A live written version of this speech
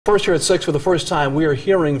First, here at 6 for the first time, we are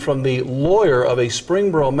hearing from the lawyer of a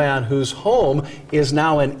Springboro man whose home is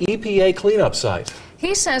now an EPA cleanup site.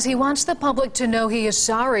 He says he wants the public to know he is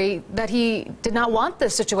sorry that he did not want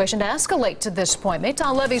this situation to escalate to this point.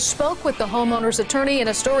 Maytal Levy spoke with the homeowner's attorney in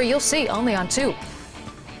a story you'll see only on 2.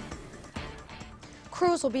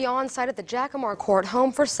 Crews will be on site at the Jacomar Court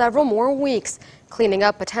home for several more weeks, cleaning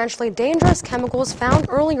up potentially dangerous chemicals found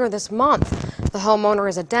earlier this month. The homeowner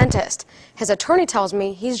is a dentist. His attorney tells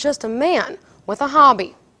me he's just a man with a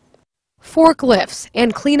hobby. Forklifts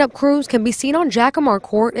and cleanup crews can be seen on Jacomar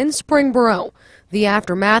Court in Springboro, the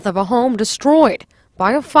aftermath of a home destroyed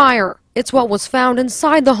by a fire. It's what was found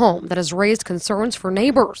inside the home that has raised concerns for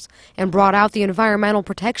neighbors and brought out the Environmental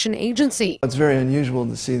Protection Agency. It's very unusual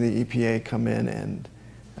to see the EPA come in and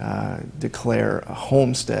declare a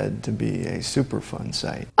homestead to be a Superfund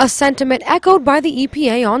site. A sentiment echoed by the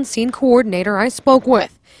EPA on-scene coordinator I spoke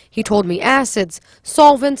with. He told me acids,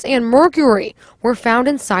 solvents, and mercury were found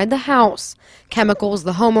inside the house. Chemicals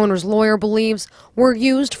the homeowner's lawyer believes were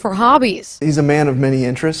used for hobbies. He's a man of many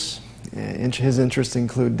interests. His interests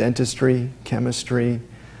include dentistry, chemistry,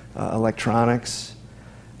 electronics,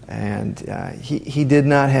 and he did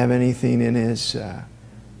not have anything in his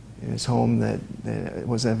home that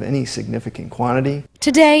was of any significant quantity.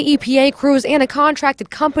 Today, EPA crews and a contracted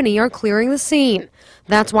company are clearing the scene.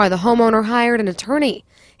 That's why the homeowner hired an attorney.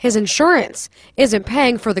 His insurance isn't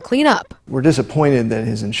paying for the cleanup. We're disappointed that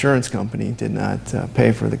his insurance company did not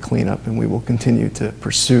pay for the cleanup, and we will continue to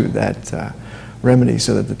pursue that remedy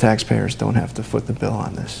so that the taxpayers don't have to foot the bill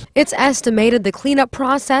on this. It's estimated the cleanup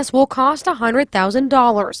process will cost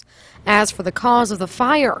 $100,000. As for the cause of the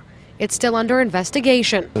fire, it's still under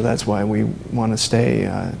investigation. So that's why we want to stay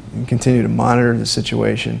and continue to monitor the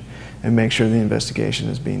situation and make sure the investigation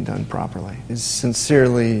is being done properly. He's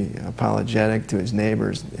sincerely apologetic to his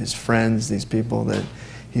neighbors, his friends, these people that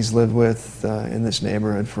he's lived with in this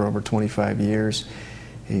neighborhood for over 25 years.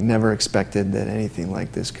 He never expected that anything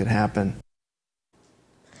like this could happen.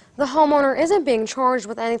 The homeowner isn't being charged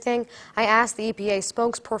with anything. I asked the EPA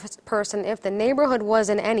spokesperson if the neighborhood was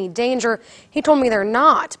in any danger. He told me they're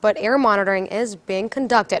not, but air monitoring is being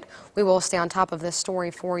conducted. We will stay on top of this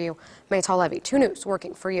story for you. Maytal Levy, 2 News,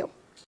 working for you.